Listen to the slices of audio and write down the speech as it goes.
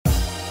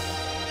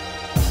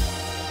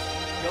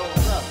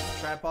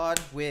TrapPod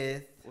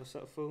with... What's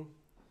up, fool?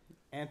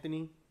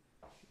 Anthony.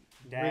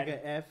 Dad.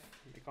 Riga F.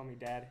 They call me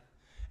Dad.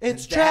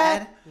 It's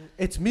Dad.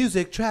 It's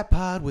music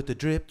TrapPod with the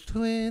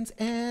DripTwins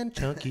and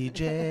Chunky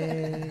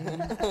J.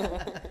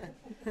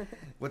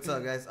 What's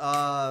up, guys?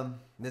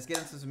 Let's get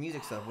into some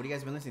music stuff. What have you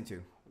guys been listening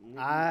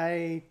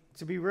to?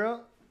 To be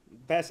real,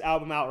 Best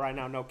album out right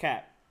now,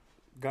 NoCap.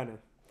 Gunna,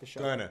 for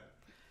sure. Gunna.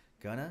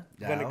 Gunna?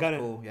 Yeah, Gunna, that was Gunna.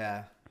 cool.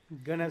 Yeah.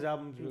 Gunna's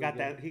album's He really got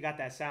good. that. He got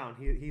that sound.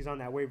 He's on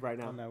that wave right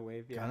now. On that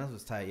wave, yeah. Gunna's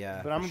was tight,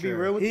 yeah. But I'm for gonna be sure.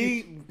 real with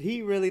you.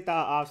 He really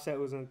thought Offset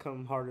was gonna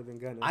come harder than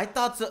Gunna. I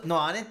thought so. No,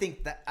 I didn't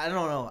think that. I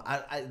don't know.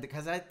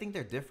 Because I think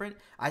they're different.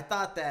 I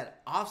thought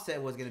that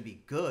Offset was gonna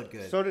be good.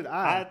 So did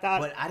I I.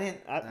 thought. But I didn't.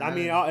 I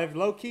mean, if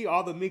low key,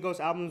 all the Migos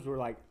albums were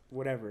like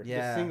whatever.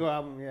 Yeah. The single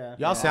album, yeah.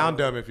 Y'all sound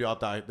dumb if y'all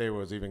thought they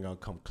was even gonna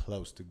come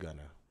close to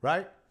Gunna,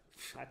 right?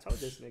 I told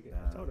this nigga.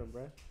 I told him,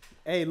 bro.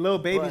 Hey, Lil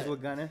Baby's But-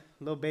 with Gunna.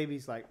 Lil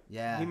Baby's like,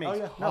 Yeah. he makes Oh,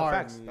 yeah. No, hard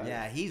facts. music.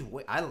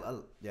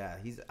 Yeah,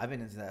 he's. I've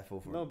been into that fool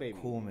for Lil a Baby.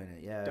 cool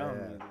minute. Yeah. Dumb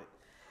yeah. music.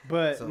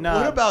 But So- nah.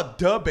 What about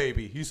Da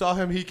Baby? You saw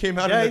him? He came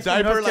out Yeah, in he's the from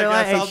diaper North like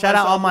Carolina. that. Hey, shout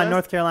out all my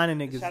North Carolina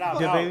niggas. Shout out,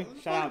 Da Mouth.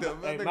 Baby. Shout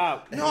out, hey,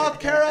 Mouth. North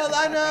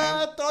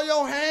Carolina, throw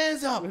your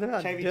hands up. What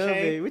about Chevy Da Chase.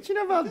 Baby? What you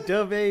know about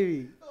Da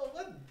Baby? Oh,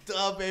 what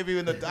Da Baby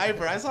in the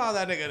diaper? I saw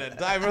that nigga in the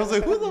diaper. I was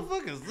like, who the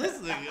fuck is this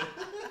nigga?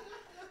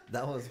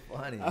 That was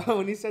funny.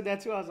 When he said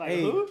that too, I was like,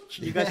 Hey, who?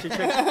 you guys should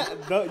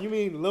check. You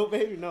mean Lil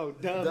Baby? No,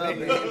 Duh Duh,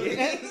 Baby.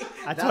 baby.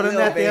 I told him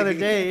that the other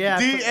day. Yeah.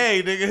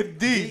 D-A, nigga.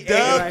 D.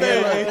 Da right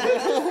here, Baby.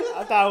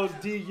 I thought it was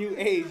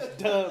D-U-H,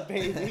 Duh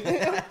Baby.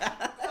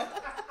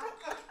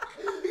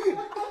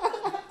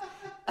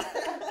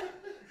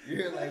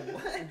 You're like,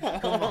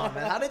 what? Come on,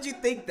 man. How did you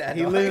think that?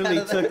 He dog?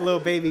 literally took Lil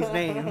Baby's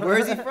name. Where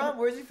is he from?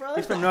 Where's he from?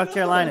 He's from North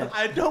Carolina.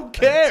 I don't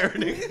care,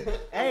 nigga.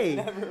 Hey,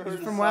 he's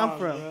from where I'm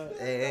from.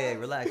 Hey,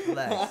 relax.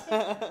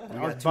 I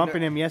was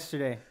bumping him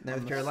yesterday.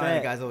 North Carolina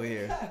set. guys over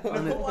here. No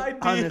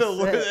on idea the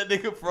where set.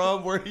 that nigga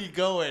from, where he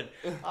going.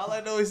 All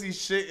I know is he's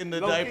shit in the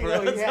Low-key, diaper.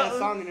 though, he had a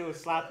song and it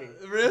was slapping.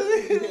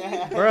 Really?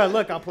 Bro,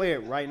 look, I'll play it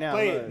right now.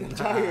 Play look. it.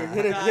 Try here.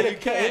 Nah, Hit you a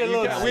can't.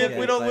 little. You can't. Yeah,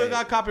 We don't. play We it.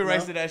 got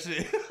copyrights No? to that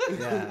shit.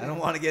 Yeah, I don't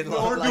want to get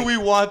Or like, do we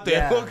want that?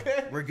 yeah,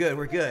 Okay. We're good.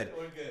 We're good.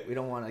 We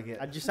don't want to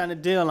get. I just signed a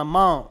deal. I'm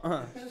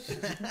on.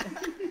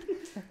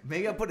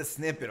 Maybe I'll put a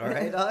snippet, all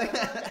right, dog?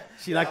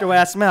 She liked the way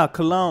I smell.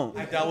 Cologne.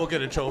 I doubt we'll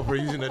get in trouble for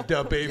using a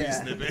Da Baby Yeah.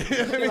 snippet.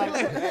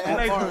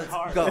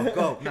 Hard.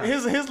 Go. No,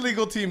 His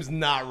legal team's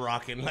not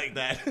rocking like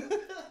that.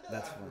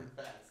 that's funny.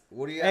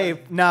 What do you?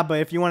 Hey, nah, but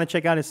if you want to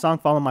check out his song,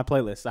 follow my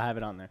playlist. I have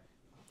it on there.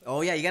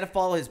 Oh yeah, you gotta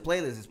follow his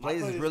playlist. His My playlist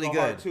is playlist really go good.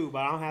 hard too, but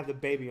I don't have the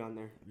baby on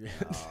there.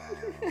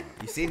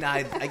 You see, now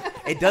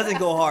it doesn't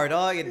go hard,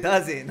 dog. It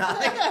doesn't.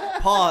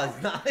 Pause.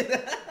 My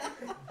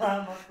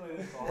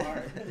playlist go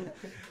hard.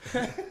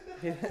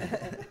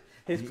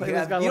 His You,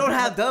 playlist got don't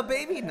have the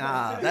baby?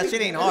 Nah, that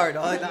shit ain't hard,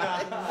 dog.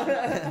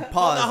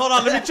 Pause. Hold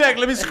on, let me check.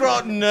 Let me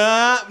scroll.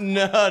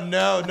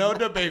 No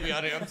Da Baby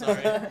on here. I'm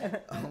sorry.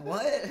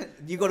 What?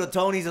 You go to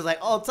Tony's, it's like,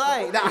 oh,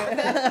 tight. Nah.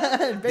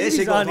 This Baby's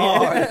shit goes on here.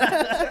 hard.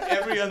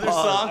 Every other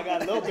Pause. I song.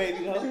 got Lil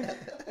Baby though.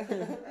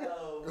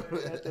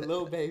 That's the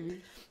Lil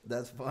Baby.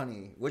 That's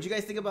funny. What'd you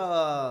guys think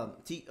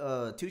about 2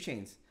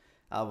 Chainz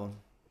album?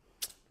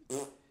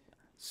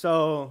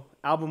 So,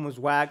 album was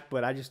whack,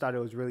 but I just thought it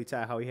was really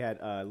tight how he had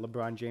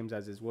LeBron James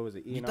as his, what was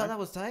it, You E&R? thought that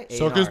was tight?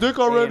 Suck his A&R. dick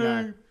already.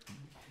 A&R.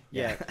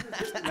 Yeah.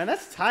 Man,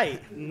 that's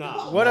tight.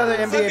 Nah. What other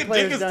Suck NBA his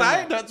players dick is done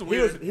tight? that? That's He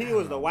was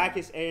weird. the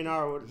wackest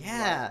A&R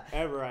Yeah.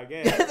 ever, I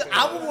guess. The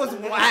album was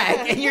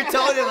whack, and you're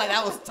telling him like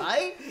that was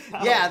tight?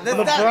 Yeah, let's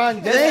LeBron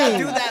not do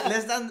James. that.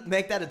 Let's not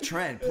make that a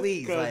trend,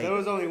 please. Because Like, there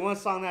was only one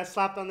song that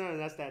slapped on there, and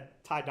that's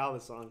that Ty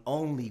Dolla song.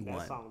 only That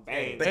one. song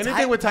bang. But Anything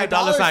Ty- with Ty Ty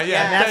Dolla Dolla's- Sign, yeah.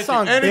 yeah, that thank you.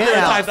 song's Anything been with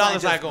out. Ty Dolla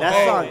Sign, go. That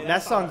Hey. song,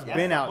 that song's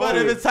been out. But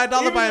if too. it's Ty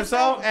Dolla Even by the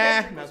himself, song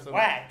that's was the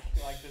whack.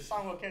 Like the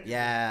song will catch you.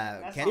 Yeah,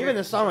 That's Kendrick- Even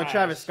the song with Trash.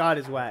 Travis Scott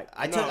is whack.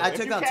 I No, took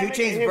if you out can't 2 make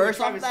a Chainz hit with verse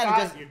off Travis that Scott,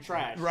 and just you're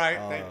trash. Right,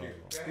 thank you.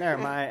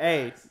 Never mind.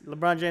 Hey,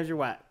 LeBron James, you're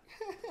whack.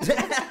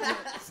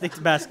 Stick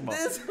to basketball.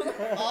 this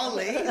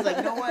Ollie. He's like,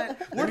 you know what?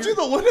 Weren't you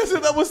the one that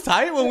said that was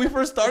tight when we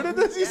first started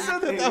this? You said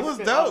that was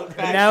dope.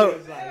 But now,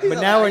 but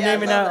now we're Yeah, I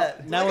naming love out.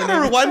 that. Now we're Can I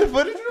naming. rewind the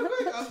footage real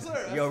quick? I'm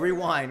sorry. Yo,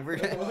 rewind. We're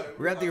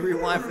have to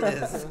rewind for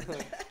this.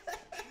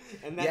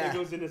 And that Yeah. nigga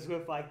was in his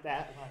whip like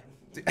that.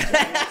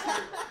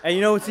 And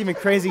you know what's even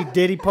crazy?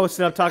 Diddy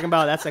posted up talking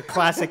about that's a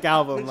classic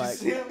album, like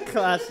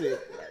classic.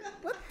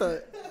 What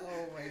the?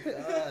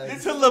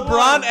 It's a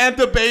LeBron and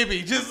the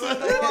baby. Just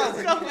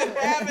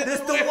This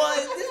the one.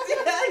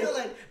 You're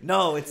like,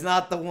 no, it's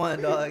not the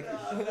one, dog.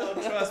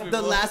 trust me. The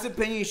bro. last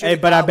opinion you should. Hey,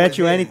 but I bet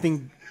you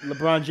anything,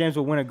 LeBron James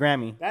will win a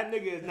Grammy. That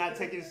nigga is not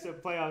taking us to the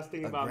playoffs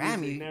thinking A about Grammy?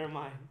 music. Never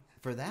mind.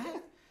 for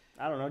that.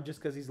 I don't know, just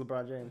because he's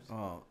LeBron James.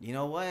 Oh, you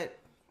know what?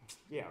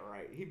 Yeah,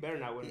 right. He better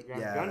not win a Grammy.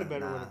 Yeah, Gunna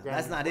better win a Grammy.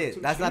 that's not Two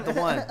it. That's not the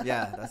one.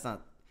 Yeah, that's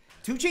not.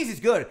 2 Chainz is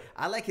good.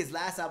 I like his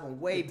last album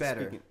way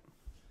better. Speaking-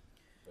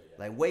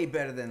 Like way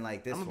better than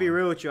like this. I'm gonna one. be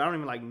real with you. I don't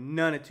even like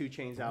none of 2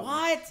 Chainz albums.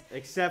 What?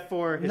 Except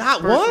for his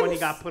Not first one? one he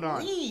got put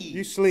on.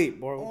 You sleep,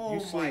 bro. Oh you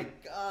my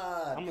sleep.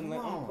 god! I'm Come gonna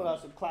on. pull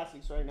out some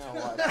classics right now.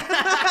 Watch.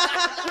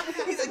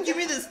 He's like, give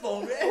me this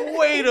phone, man.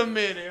 Wait a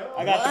minute.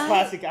 I got the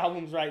classic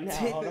albums right now.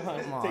 Hold on.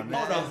 Come on, Take man. me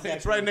Hold on,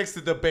 it's right next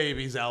to the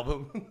Babies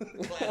album.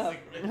 Classic.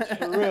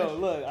 For real,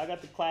 look, I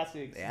got the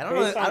classics. Yeah, I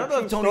don't know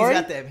if Tony's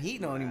got that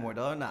heat no anymore,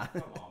 though. Nah.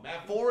 Come on, man.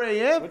 4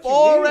 a.m. What you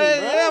 4 mean,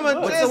 a.m. bro?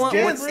 and What's What's the just one?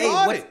 getting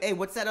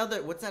What's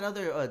started. that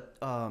other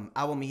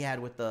album he had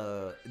with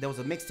the? There was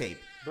a mixtape.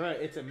 Bruh,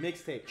 it's a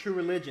mixtape. True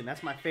Religion.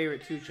 That's my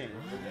favorite 2 Chainz.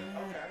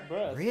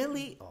 Bruh.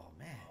 Really? Oh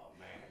man. Oh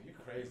man, you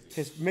crazy.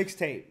 His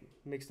mixtape.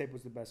 Mixtape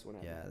was the best one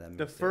ever. Yeah, that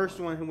The mixtape first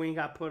was- one when he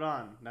got put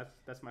on.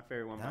 That's my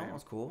favorite one. That by one him.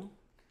 was cool.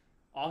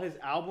 All his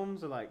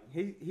albums are like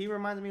he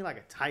reminds me like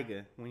a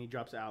Tyga when he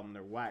drops an album.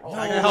 They're whack. Oh,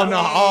 Tyga- Hell no!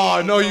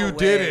 Oh no, No you way.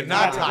 didn't.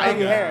 Not He got pretty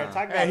Tiger. hair.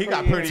 Tiger Hey, he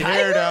got pretty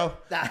hair though.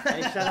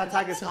 Hey, shout out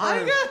Tyga's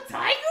Tiger,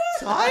 Tiger.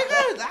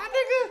 Tiger,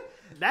 that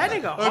That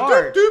nigga nigga.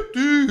 hard.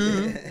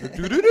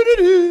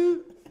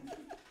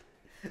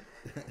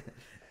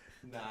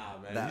 Nah,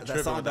 man, That you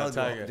tripping song with that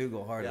Tiger. do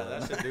go hard. Yeah, though.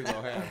 that shit do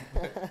go ham.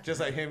 Just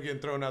like him getting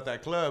thrown out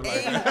that club.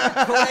 Like,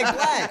 Hey, Kodak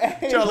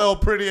Black. get your little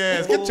pretty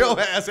ass. Get your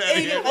ass out of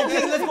Hey, here.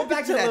 okay, let's go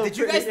back to that. Did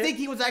you guys pretty- think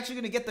he was actually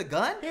gonna get the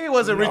gun? He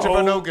wasn't reaching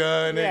for no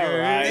gun, nigga. Yeah,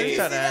 right. Did you see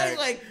Shut that? He's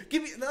up. like,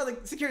 give me the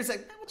security's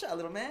like, man, what's up,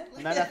 little man?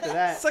 Like, Not after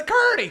that.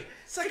 Security.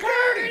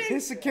 Security.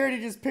 His security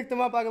just picked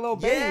him up like a little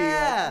baby.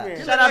 Yeah. Like,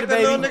 come Shout here. out Like to the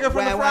little baby. nigga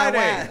from the Wah, wah,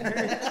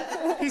 Friday.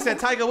 wah. He said,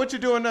 Tiger, what you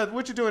doing?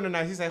 What you doing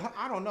tonight? He said,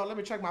 I don't know. Let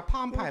me check my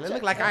Palm Pilot.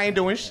 Look like I ain't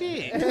doing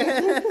shit.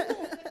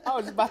 I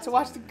was about to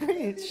watch the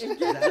Grinch.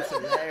 That's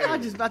hilarious.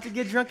 I'm just about to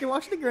get drunk and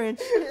watch the Grinch.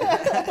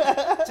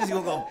 Just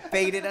gonna go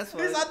faded. That's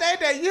He's what. like,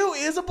 that you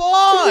is a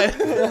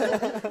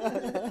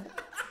boy.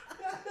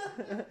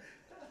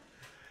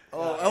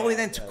 Only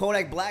then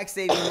Kodak Black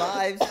saving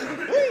lives.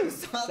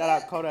 Shout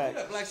out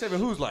Kodak. Black Seven,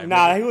 who's like?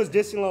 Nah, he was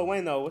dissing Lil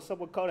Wayne though. What's up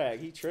with Kodak?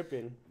 He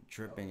tripping.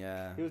 Tripping,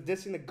 yeah. He was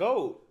dissing the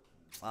GOAT.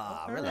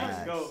 Ah, Let's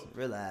relax, go.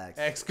 relax.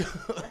 Ex-goat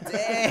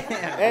Damn.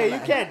 Hey, you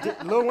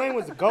can't. Lil Wayne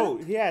was the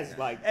GOAT. He has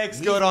like.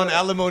 on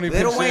alimony.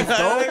 Little picture. Wayne's dope.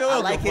 Nigga, I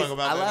don't like give a his. fuck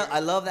about that. I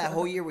love that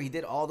whole year where he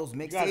did all those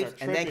You guys are mixtapes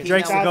and then tripping. came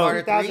Drake's out the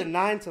with GOAT. Carter 3.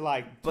 2009 to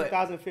like But-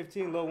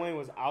 2015, Lil Wayne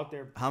was out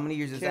there. How many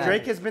years is that?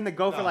 Drake has been the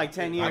GOAT for like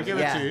 10 I years. give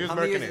it Yeah. to you. He was How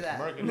many murking years it. is that?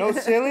 Murking it. No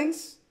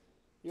ceilings.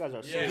 You guys are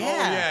Yeah. sick.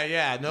 Yeah. Oh,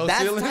 yeah. No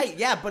That's ceiling. tight.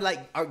 Yeah, but like,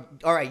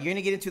 all right, you're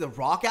gonna get into the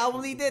rock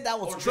album he did. That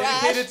was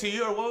trash. Dedicated to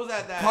you, or what was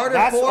that? Carter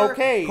That's 4,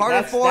 okay. Carter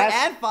That's- 4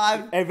 that's- and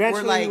 5.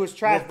 Eventually were like, he was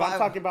trash, but I'm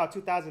revival. talking about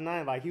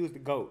 2009. Like he was the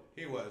GOAT.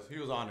 He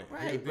was on it.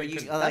 Right, but you,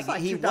 could- like,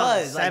 like he was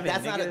like 2007,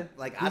 that's not a, nigga.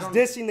 like I He's don't.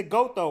 dissing the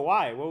GOAT though.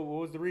 Why? What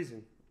was the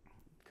reason?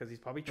 Because he's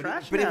probably But,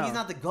 trash but now. if he's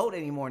not the GOAT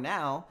anymore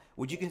now,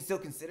 would you can still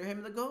consider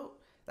him the GOAT?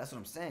 That's what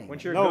I'm saying.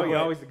 Once you're a No, GOAT, you're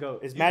but always the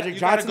GOAT. Is you Magic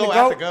gotta Johnson go the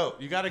at the GOAT?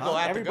 goat. You gotta go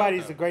at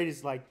Everybody's the the goat.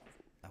 greatest. Like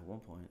At one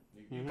point.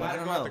 You But I gotta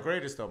don't go at know. the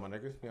greatest though, my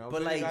nigga. You know,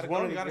 But, you like, gotta one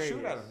go. of You the gotta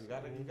shoot at him.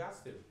 greatest. You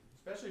got to.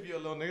 Especially if you're a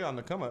little nigga on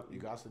the come up, you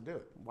got to do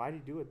it. why do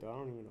you do it though? I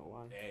don't even know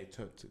why. Hey,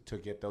 to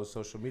get those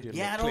social media.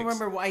 Yeah, I clicks. don't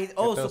remember why.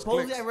 Oh, those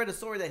supposedly clicks. I read a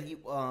story that he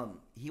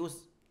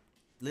was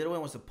Lil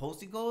Wayne was supposed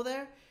to go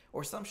there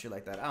or some shit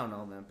like that. I don't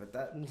know, man. But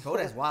that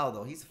Kodak's wild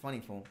though. He's a funny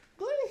fool.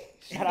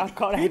 Shout out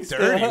Kodak.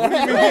 Dirty. What do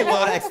you mean?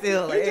 Kodak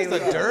still. Like, He's hey, just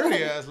what's a up?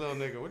 dirty ass little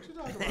nigga. What you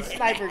talking about?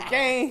 Sniper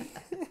gang.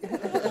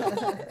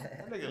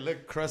 That nigga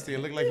look crusty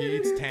and look like he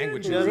eats tang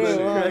with you. Yeah, Real,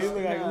 look, huh? Chris, You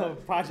look like a nah. little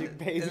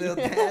project A baby. little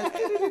dad.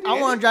 I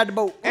want to drive the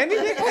boat. Any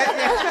nigga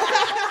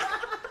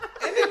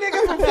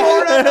from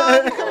Florida,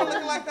 dog, you come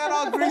looking like that,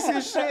 all greasy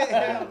as shit.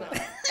 Hell no.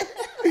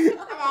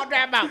 Come on,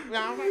 damn out.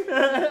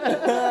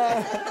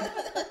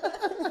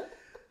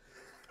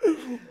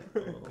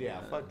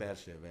 Yeah, fuck that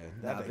shit, man.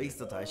 Nah, but he's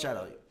still tight. Shout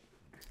out.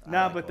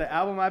 Nah, like but the Kodak.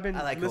 album I've been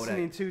I like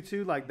listening to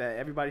too, like that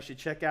everybody should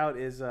check out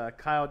is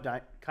Kyle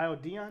Dion. Kyle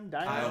Dion?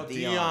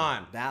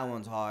 Dion. That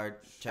one's hard.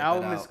 Check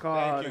Album that is out.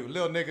 called Thank you.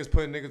 Little niggas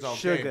putting niggas off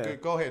Sugar. game.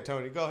 Go ahead,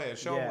 Tony. Go ahead.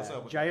 Show him what's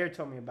up with that. Jair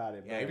told me about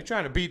it. Yeah, but if you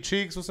trying to beat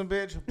cheeks with some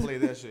bitch, play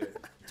that shit.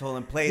 Told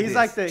him play he's this.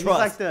 like the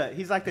Trust.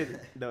 he's like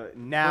the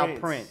now Prince.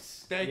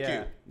 Prince. Thank Yeah.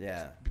 you.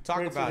 Yeah. Talk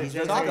Prince about of it. the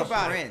He's Talk like a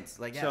about it. Prince.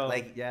 Like yeah, So-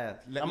 like yeah.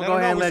 Let I'm him gonna go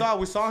ahead know and let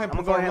we saw him I'm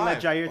gonna go ahead perform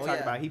and let live. Jair Oh, talk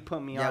yeah. about it. He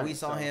put me on. Yeah, we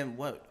saw so. him.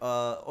 What?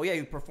 Oh yeah,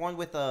 you performed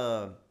with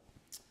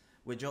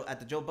Joe at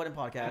the Joe Budden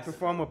I podcast.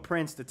 performed with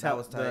Prince to That tell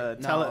was the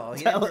tight. No,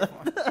 he didn't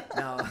perform.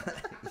 No,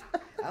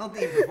 I don't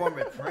think he performed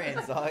with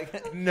Prince. Dog.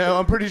 No,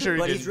 I'm pretty sure he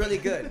But did. he's really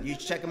good. You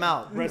should check him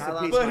out. Rest in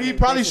Kyle peace, Dion. But he man.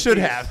 probably Rest in should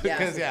peace. have. Yeah,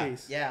 Because, yeah.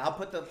 Peace. Yeah, I'll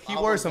put the. He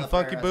albums wore some up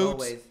funky there, as boots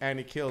always. and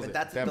he kills But it.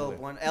 that's a definitely.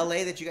 dope one. LA,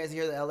 did you guys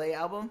hear the LA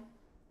album?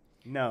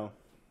 No.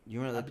 You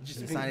remember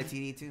the sign of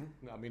TD too?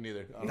 No, me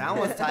neither. That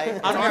one's tight.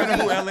 I don't even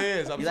know who LA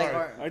is. I'm You sorry.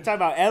 like Are you talking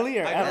about Ellie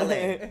or I-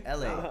 LA?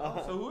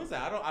 LA. So who is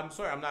that? I'm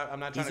sorry. I'm not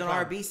trying He's to an clown.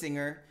 R&B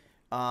singer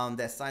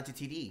that's signed to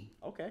TD.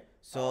 Okay.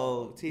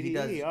 So he TDE.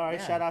 does, All right.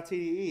 yeah. Shout out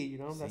TDE. You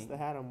know that's See? the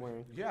hat I'm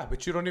wearing. Yeah,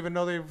 but you don't even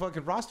know their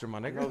fucking roster, my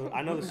I know nigga. the,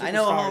 I know the I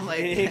know. I'm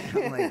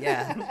superstars. like,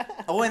 yeah.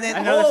 Oh, and then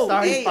I know the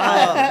starting hey,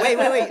 five.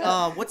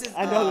 wait. What's his?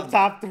 I know the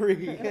top three.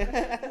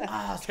 K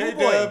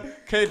Schoolboy. Dub,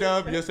 K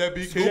Dub, yes that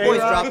be K Schoolboy's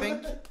Dub.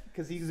 dropping.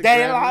 Because he's a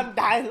Dylan.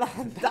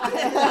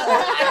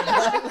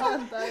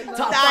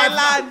 Top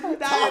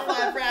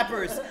five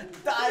rappers.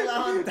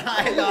 Dylan.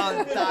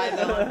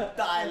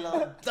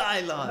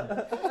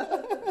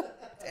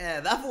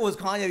 Damn, that fool was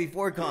Kanye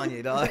before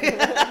Kanye, dog.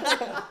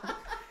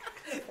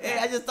 Hey,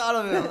 I just thought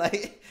of him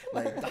like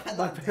My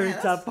Dylan.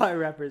 favorite top 5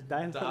 rappers,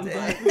 Dylan.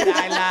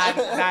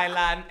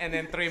 Dylan, and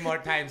then 3 more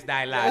times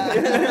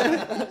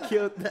Dylan.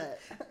 Killed that.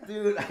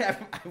 Dude, I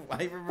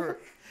remember.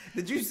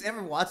 Did you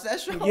ever watch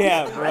that show?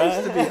 Yeah, I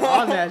used to be bro.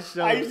 on that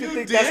show. I used to You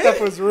think did? that stuff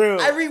was real.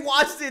 I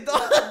rewatched it, dog.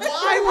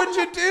 Why would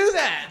you do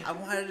that? I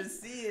wanted to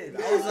see it.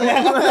 I was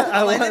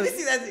like, let me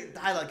see that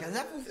dialogue, because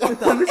that fool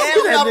fucked up every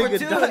that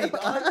nigga opportunity,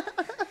 dog.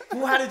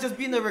 Who had to just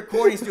be in the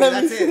recording studio,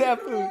 Let me that's see it. that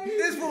food.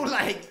 This fool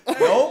like,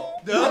 nope.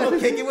 I'm gonna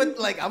kick it with,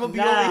 like, I'm gonna be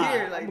over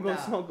here. Like, I'm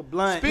gonna smoke a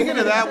blunt. Speaking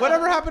of that,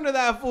 whatever happened to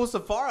that fool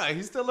Safari?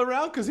 He's still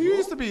around? Because he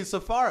used to be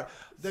Safari.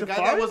 The guy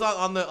that was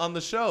on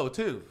the show,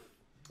 too.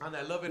 On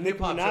that Love and Hip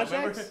Hop show,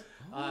 remember?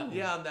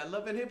 Yeah, on that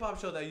Love and Hip Hop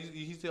show that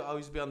he used to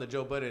always be on the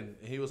Joe Budden.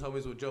 He was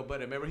homies with Joe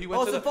Budden. Remember he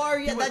went to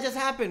Safari, the, that just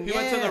happened. He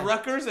went to the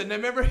Rutgers, and then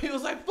remember he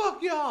was like,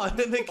 "Fuck y'all," and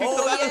then they kicked him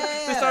out.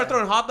 Yeah. They started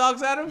throwing hot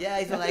dogs at him. Yeah,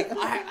 he's like,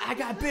 I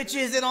got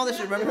bitches and all this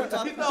shit. Remember him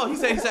talking? No, he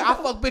said, I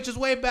fuck bitches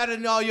way better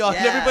than all y'all.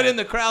 And Yeah. everybody in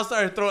the crowd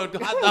started throwing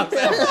hot dogs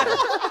at him.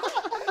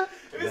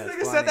 This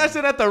nigga said that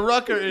shit at the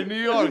Rucker in New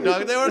York,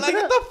 dog. They were like,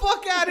 get the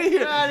fuck out of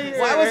here.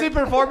 Why was he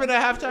performing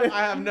at halftime?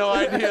 I have no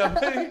idea.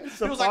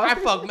 He was like, I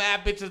fuck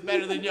mad bitches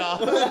better than y'all.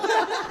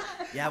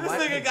 Yeah, This why?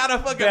 nigga got a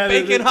fucking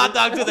bacon hot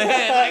dog to the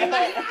head.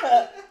 Like,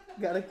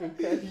 Got a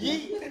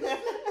concussion.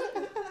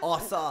 All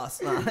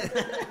sauce. Nah. he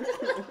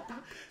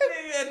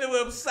ended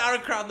with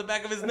sauerkraut in the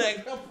back of his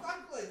neck.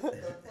 What the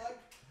fuck?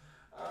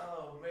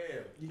 Oh,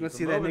 man. You gonna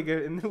see that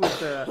nigga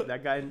with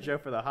that guy in jail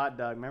for the hot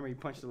dog. Remember he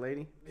punched the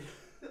lady?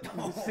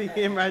 You see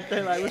him right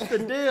there like, what's the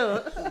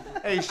deal?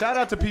 Hey, shout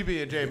out to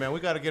PB&J, man. We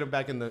got to get him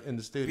back in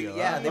the studio.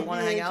 Yeah, huh? they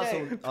want to hang out.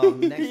 So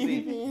next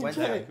week,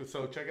 Wednesday. Yeah,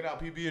 so check it out,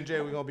 PB&J.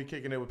 We're gonna be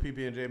kicking it with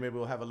PB&J. Maybe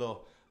we'll have a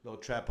little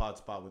TrapPod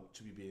spot with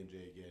PB&J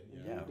again.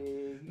 Yeah.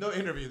 No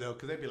interview though,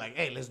 because they'd be like,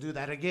 "Hey, let's do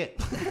that again."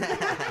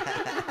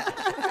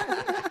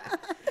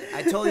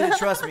 I told you to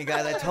trust me,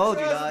 guys. I told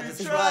you, dog.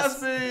 Just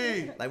Trust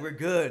me. Like, we're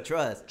good.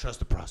 Trust. Trust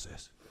the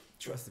process.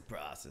 Trust the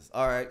process.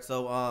 All right,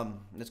 so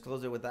let's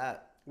close it with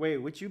that. Wait,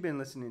 what you been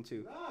listening to?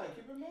 Nah,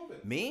 keep it moving.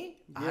 Me?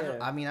 Yeah.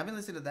 I mean, I've been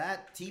listening to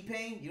that.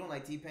 T-Pain? You don't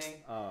like T-Pain?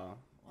 Oh.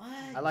 What?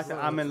 I like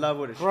that I'm in love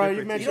with a Bro, stripper. you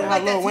You mentioned don't how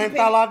like that Lil Wayne T-Pain?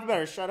 fell off. You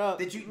better shut up.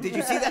 Did you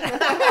see that?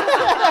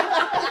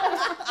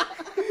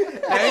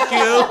 Thank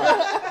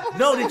you.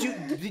 No, did you?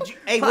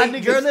 Hey, My wait,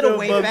 nigga you're a Little still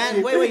Wayne bump fan.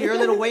 shit. Wait, you're a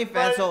Little Wayne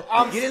fan. So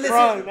I'm you didn't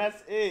sprung. listen.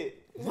 That's it.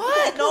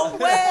 What? No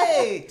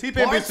way.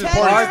 T-Pain be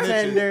supporting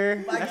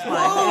Bartender. Like, That's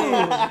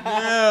whoa.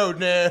 my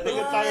name.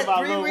 Nigga talking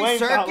about Lil Three-ring Wayne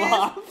fell circus?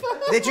 off.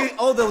 Did you?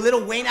 Oh, the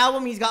Little Wayne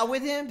album he's got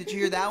with him. Did you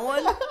hear that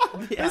one?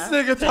 This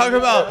nigga talking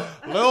about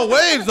Lil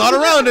Wayne's not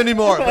around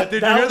anymore. But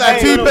did you hear that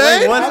Hey, Lil Wayne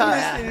T-Pain? one I'm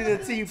time. listening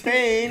to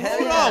T-Pain. Hell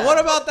Hold yeah. on, what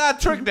about that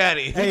Trick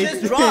Daddy? He Hey,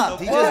 just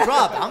dropped. He just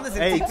dropped. I'm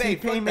listening Hey, to T-Pain.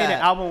 T-Pain Fuck made an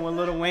that. album with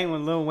Lil Wayne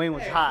when Lil Wayne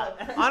was hot.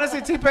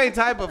 Honestly, T-Pain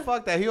type, but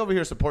fuck that. He over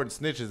here supporting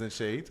snitches and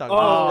shit. He talking Oh,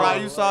 about,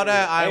 right, you saw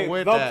that? I'm hey,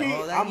 with low that. key,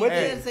 Oh, that- I'm he with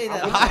didn't it. say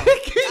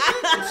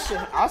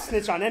that. I'll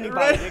snitch on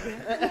anybody,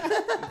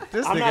 nigga.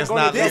 This I'm not nigga's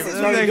going not to This jail.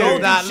 is No, who you you don't don't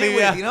do not do shit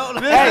Leah. with, you know?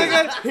 This Hey,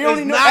 nigga he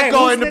only is know- not hey,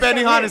 going who to Benny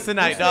snitched on Hannes him?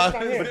 tonight, Who snitched on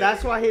dog. him? But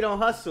that's why he don't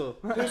hustle.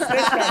 Who snitched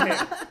on him? Who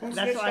That's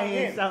snitched why on he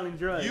ain't him? selling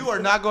drugs. You are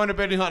not going to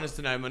Benny Hannes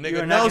tonight, my nigga.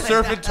 You're No not-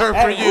 surf and turf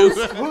for Hey, you.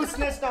 who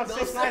snitched on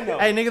 6ix9ine though?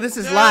 Hey, nigga, this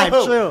is No. live.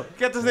 Chill.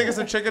 Get this nigga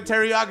some chicken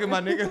teriyaki,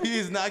 my nigga. He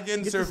is not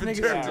getting Get surf this and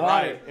nigga turf some tonight.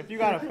 Right. If you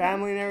got a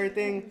family and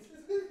everything,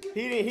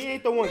 he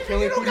ain't the one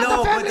killing people.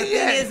 No, but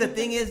the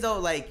thing is though,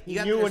 like you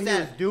have knew to what he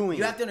understand. was doing.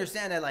 You have to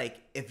understand that, like,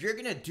 if you're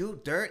gonna do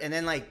dirt and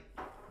then like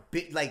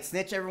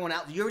snitch everyone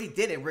out, you already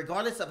did it,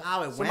 regardless of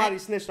how it Somebody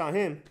went. snitched on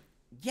him.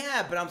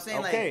 Yeah, but I'm saying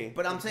Okay,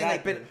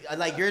 like, but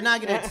like you're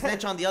not gonna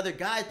snitch on the other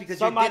guys because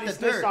Somebody you did the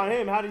snitched dirt. on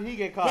him. How did he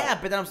get caught? Yeah,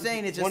 but I'm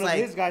saying it's just One of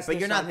like, his guys but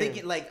you're snitched not on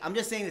thinking him. like, I'm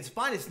just saying it's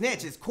fine to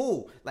snitch, it's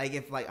cool. Like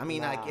if like, I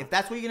mean, like Nah. if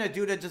that's what you're gonna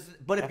do to just,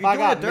 but if If you're I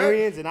doing got the dirt,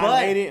 millions and I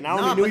but- made it and I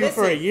only nah, knew but you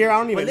for a listen, year, I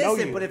don't even but know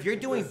listen, you. But if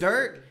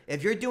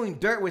you're doing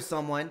dirt with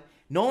someone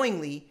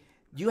knowingly,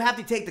 you have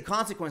to take the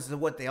consequences of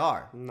what they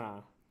are. Nah.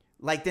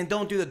 Like then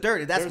don't do the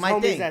dirt. That's There's my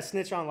homies thing. that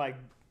snitch on like.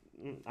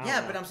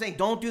 Yeah, but I'm saying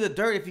don't do the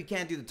dirt if you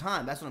can't do the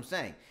time. That's what I'm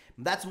saying.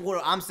 That's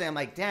what I'm saying. I'm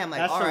like, damn, like,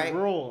 That's all a right.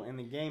 rule in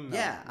the game, though.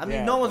 Yeah, I mean,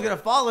 Yeah, no one's gonna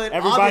follow it.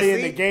 Everybody in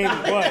obviously. the game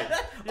is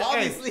what?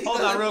 Obviously, Hey,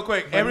 hold on real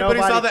quick. But Everybody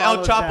saw nobody the El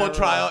follows Chapo that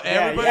trial. rule.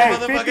 Everybody yeah,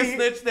 motherfucking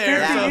snitched there.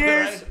 50 so-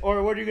 years,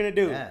 or what are you gonna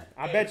do? Yeah.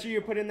 I bet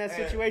you put in that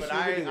situation.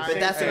 but You're gonna do the I- But same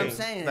that's what thing. I'm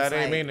saying. That It's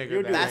ain't like, me, nigga.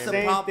 You're doing That That's the the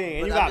same problem, thing,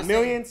 and but you I'm got just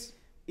saying- millions.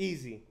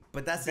 Easy.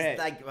 But that's Bet.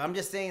 just like I'm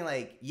just saying,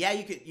 like, yeah,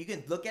 you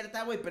can look at it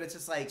that way, but it's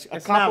just like, A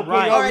It's couple not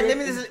right. put all right, over- let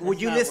me listen. Would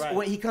It's you not listen right.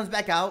 when he comes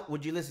back out?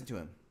 Would you listen to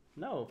him?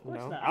 No, of course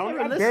No, not.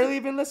 I barely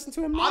even listen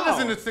to him now. I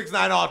listen to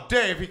 6ix9ine all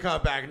day if he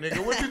come back, nigga.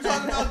 What you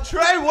talking about,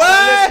 Trey?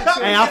 What?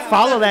 Hey, I'll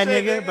follow that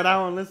nigga, but I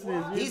don't listen to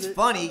his music. He's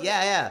funny,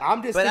 yeah.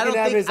 I'm just but thinking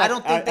I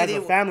don't think as that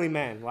a family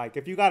man. Like,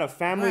 if you got a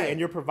family Right. and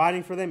you're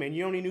providing for them and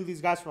you only knew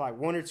these guys for like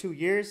 1 or 2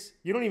 years,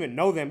 you don't even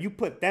know them. You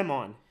put them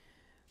on.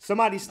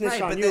 Somebody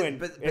snitched on you,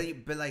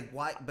 but like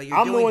why? But you're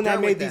I'm the doing one that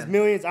dirt made with these them.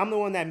 millions. I'm the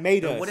one that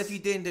made But us. what if you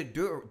didn't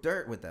do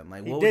dirt with them?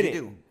 Like, He what would didn't.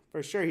 you do?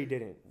 For sure, he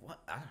didn't. What?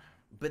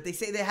 But they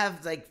say they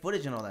have like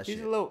footage and all that He's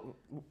shit. a little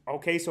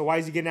okay. So why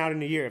is he getting out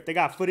in a year? If they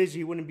got footage,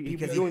 he wouldn't be. He'd be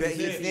Because doing he this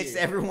shit. snitched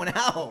everyone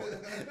out.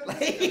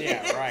 Like,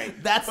 Yeah,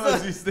 right. That's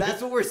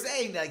what we're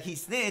saying. Like he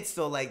snitched,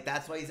 so like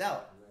that's why he's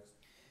out.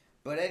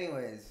 But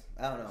anyways,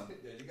 I don't know.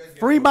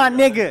 Free my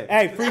nigga.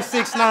 Hey, free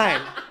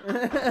 6ix9ine. Free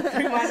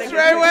my nigga.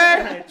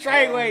 Treyway.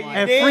 Treyway, Oh you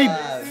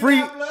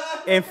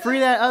And did. free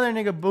that other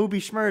nigga Booby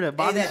Schmurda.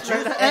 Bobby Hey, that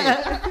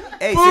Schmurda.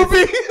 hey,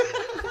 Booby.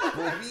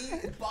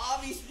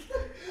 Bobby.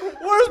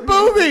 Where's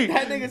Booby?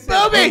 That nigga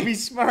said Booby. Booby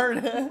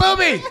Schmurda.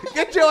 Booby,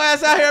 get your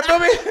ass out here,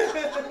 Booby.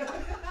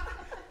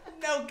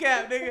 No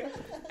cap, nigga.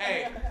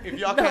 Hey, if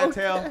y'all can't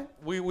tell,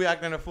 we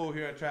acting a fool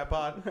here at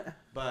TrapPod,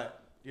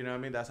 but you know what I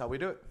mean. That's how we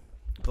do it.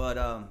 But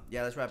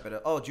yeah, let's wrap it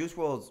up. Oh, Juice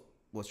WRLD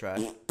was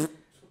trash.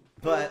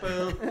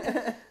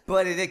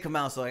 But it did come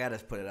out, so I gotta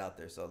put it out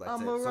there. So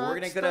that's it. So we're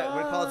gonna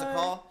call it a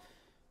call.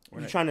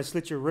 You trying to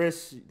slit your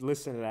wrists?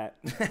 Listen to that.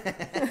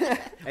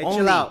 Hey,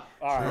 chill out.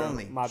 All right,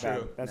 Only. my bad.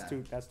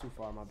 True. That's too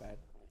far. My bad.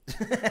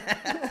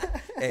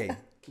 Hey,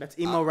 That's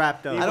emo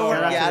rap though. I don't want.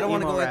 Shout out Yeah, to I don't the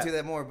want to emo go rap. into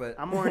that more, but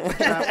I'm more into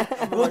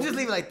trap. we'll just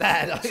leave it like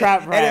that.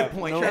 Trap rap. Edit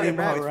point. No Trap emo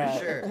rap rap.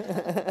 for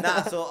sure.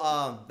 Nah,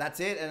 so that's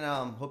it, and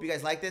hope you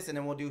guys like this, and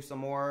then we'll do some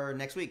more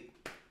next week.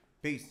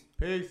 Peace.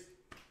 Peace.